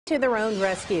to their own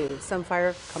rescue. Some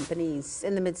fire companies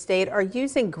in the mid-state are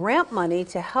using grant money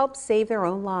to help save their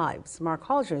own lives. Mark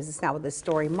Hall joins us now with this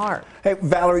story. Mark. Hey,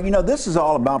 Valerie, this is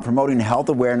all about promoting health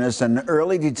awareness and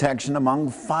early detection among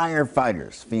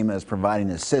firefighters. FEMA is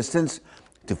providing assistance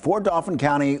to 4 Dauphin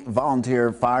County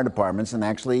volunteer fire departments and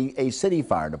actually a city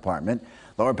fire department.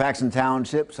 Lower Paxton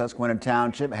Township, Susquehanna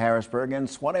Township, Harrisburg, and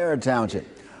Swatara Township.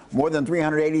 More than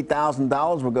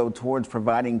 $380,000 will go towards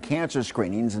providing cancer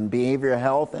screenings and behavioral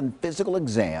health and physical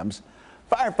exams.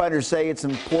 Firefighters say it's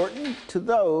important to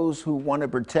those who want to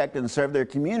protect and serve their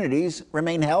communities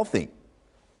remain healthy.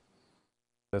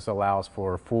 This allows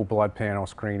for full blood panel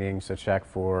screenings to check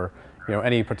for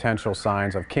any potential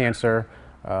signs of cancer.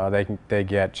 They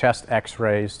get chest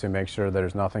x-rays to make sure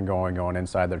there's nothing going on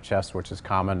inside their chest, which is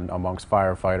common amongst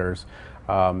firefighters.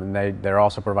 And they're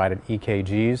also provided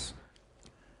EKGs.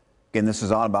 Again, this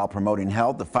is all about promoting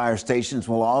health. The fire stations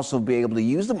will also be able to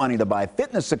use the money to buy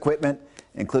fitness equipment,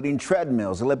 including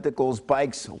treadmills, ellipticals,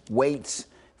 bikes, weights,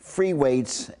 free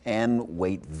weights, and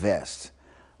weight vests.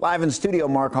 Live in studio,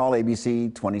 Mark Hall,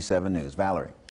 ABC 27 News. Valerie.